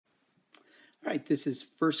All right, this is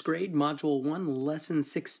first grade, Module 1, Lesson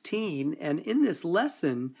 16. And in this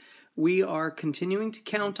lesson, we are continuing to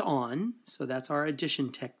count on, so that's our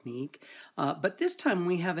addition technique. But this time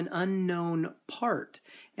we have an unknown part.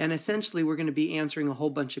 And essentially we're going to be answering a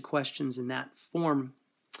whole bunch of questions in that form.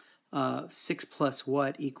 6 plus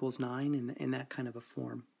what equals 9 in that kind of a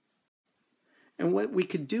form. And what we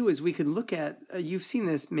could do is we could look at, you've seen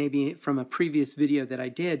this maybe from a previous video that I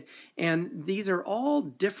did, and these are all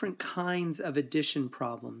different kinds of addition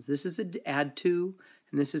problems. This is an add to,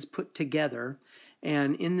 and this is put together.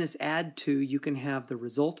 And in this add to, you can have the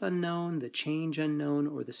result unknown, the change unknown,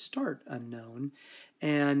 or the start unknown.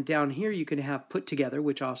 And down here you can have put together,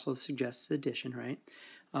 which also suggests addition, right?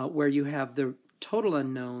 Where you have the total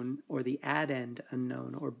unknown or the addend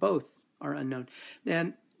unknown, or both are unknown.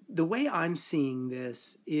 And the way I'm seeing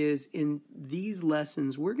this is in these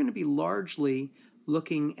lessons, we're going to be largely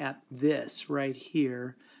looking at this right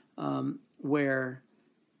here, where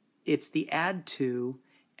it's the add to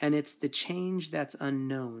and it's the change that's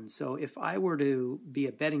unknown. So if I were to be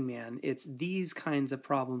a betting man, it's these kinds of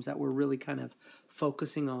problems that we're really kind of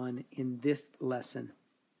focusing on in this lesson.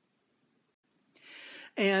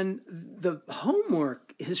 And the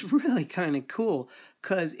homework is really kind of cool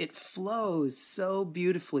because it flows so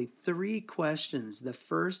beautifully. 3 questions. The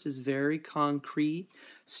first is very concrete.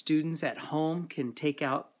 Students at home can take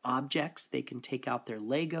out objects. They can take out their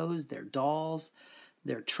Legos, their dolls,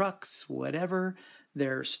 their trucks, whatever,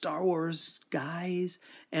 their Star Wars guys,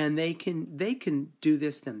 and they can do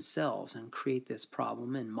this themselves and create this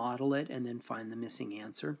problem and model it and then find the missing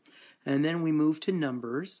answer. And then we move to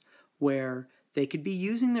numbers, where they could be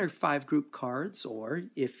using their 5 group cards, or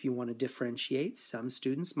if you want to differentiate, some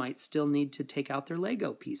students might still need to take out their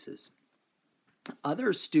Lego pieces.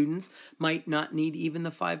 Other students might not need even the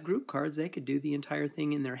 5 group cards. They could do the entire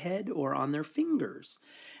thing in their head or on their fingers.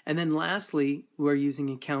 And then lastly, we're using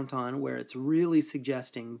a count on, where it's really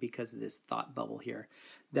suggesting, because of this thought bubble here,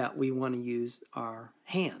 that we want to use our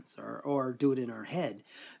hands or do it in our head.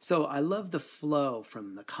 So I love the flow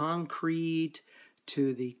from the concrete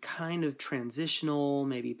to the kind of transitional,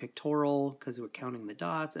 maybe pictorial, because we're counting the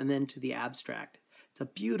dots, and then to the abstract. It's a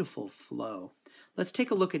beautiful flow. Let's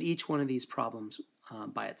take a look at each one of these problems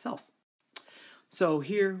by itself. So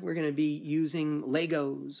here we're going to be using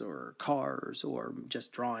Legos or cars or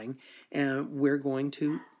just drawing, and we're going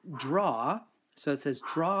to draw. So it says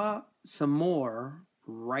draw some more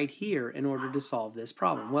right here in order to solve this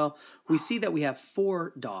problem. Well, we see that we have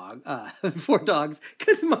 4 dogs,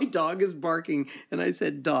 because my dog is barking and I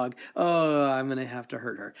said dog. Oh, I'm gonna have to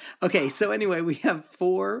hurt her. Okay, so anyway, we have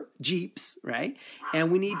 4 Jeeps, right?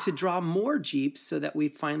 And we need to draw more Jeeps so that we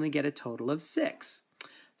finally get a total of 6.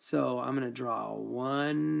 So I'm gonna draw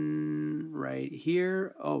 1 right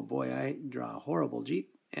here. Oh boy, I draw a horrible Jeep.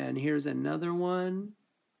 And here's another one.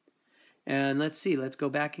 And let's see, let's go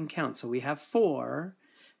back and count. So we have 4.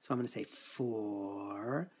 So I'm going to say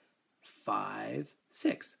 4, 5,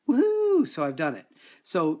 6. Woohoo! So I've done it.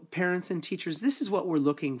 So parents and teachers, this is what we're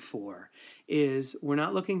looking for. We're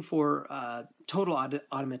not looking for total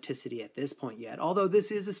automaticity at this point yet, although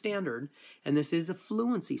this is a standard and this is a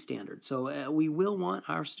fluency standard. So we will want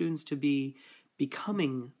our students to be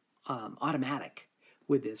becoming automatic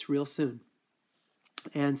with this real soon.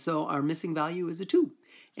 And so our missing value is a 2.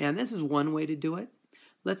 And this is one way to do it.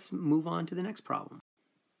 Let's move on to the next problem.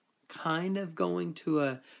 Kind of going to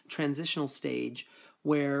a transitional stage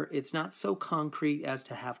where it's not so concrete as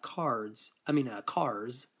to have cars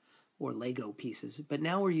or Lego pieces, but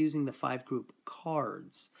now we're using the 5 group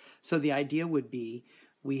cards. So the idea would be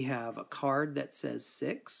we have a card that says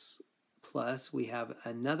 6, plus we have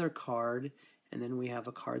another card, and then we have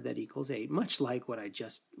a card that equals 8, much like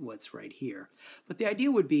what's right here. But the idea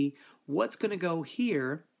would be what's going to go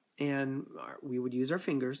here, and we would use our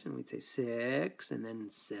fingers and we'd say 6 and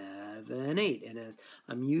then 7, 8. And as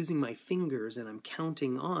I'm using my fingers and I'm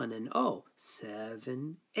counting on, and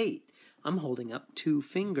 7, 8. I'm holding up 2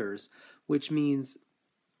 fingers, which means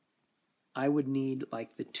I would need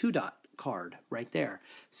like the 2 dot card right there.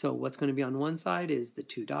 So what's going to be on one side is the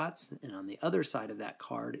 2 dots, and on the other side of that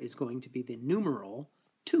card is going to be the numeral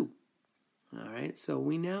 2. All right, so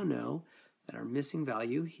we now know that our missing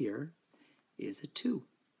value here is a 2.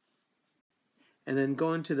 And then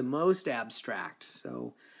going to the most abstract.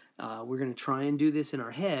 So we're going to try and do this in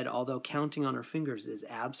our head, although counting on our fingers is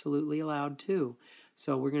absolutely allowed too.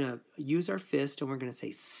 So we're going to use our fist and we're going to say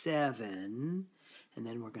 7, and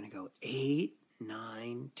then we're going to go 8,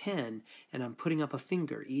 9, 10, and I'm putting up a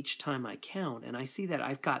finger each time I count, and I see that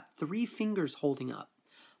I've got 3 fingers holding up.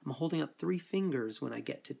 I'm holding up 3 fingers when I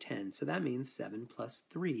get to 10, so that means 7 plus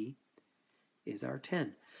 3 is our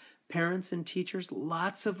 10. Parents and teachers,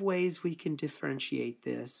 lots of ways we can differentiate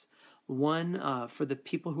this. One, for the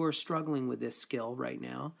people who are struggling with this skill right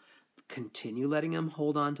now, continue letting them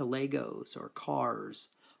hold on to Legos or cars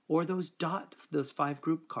or those 5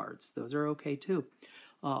 group cards. Those are okay too.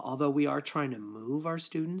 Although we are trying to move our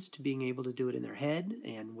students to being able to do it in their head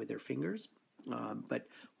and with their fingers. But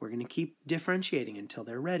we're going to keep differentiating until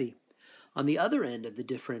they're ready. On the other end of the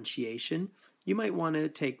differentiation, you might want to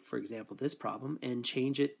take, for example, this problem and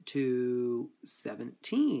change it to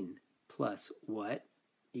 17 plus what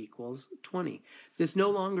equals 20. This no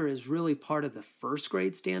longer is really part of the first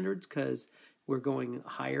grade standards because we're going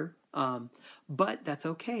higher, but that's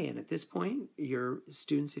okay. And at this point, your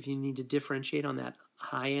students, if you need to differentiate on that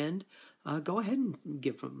high end, go ahead and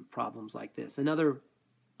give them problems like this. Another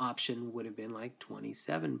option would have been like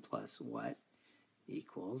 27 plus what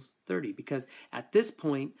equals 30, because at this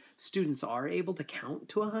point, students are able to count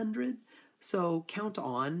to 100, so count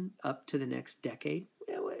on up to the next decade.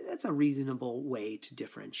 That's a reasonable way to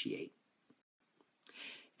differentiate.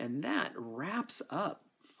 And that wraps up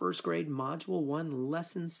first grade Module 1,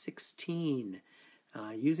 Lesson 16,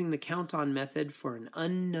 using the count-on method for an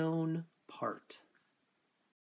unknown part.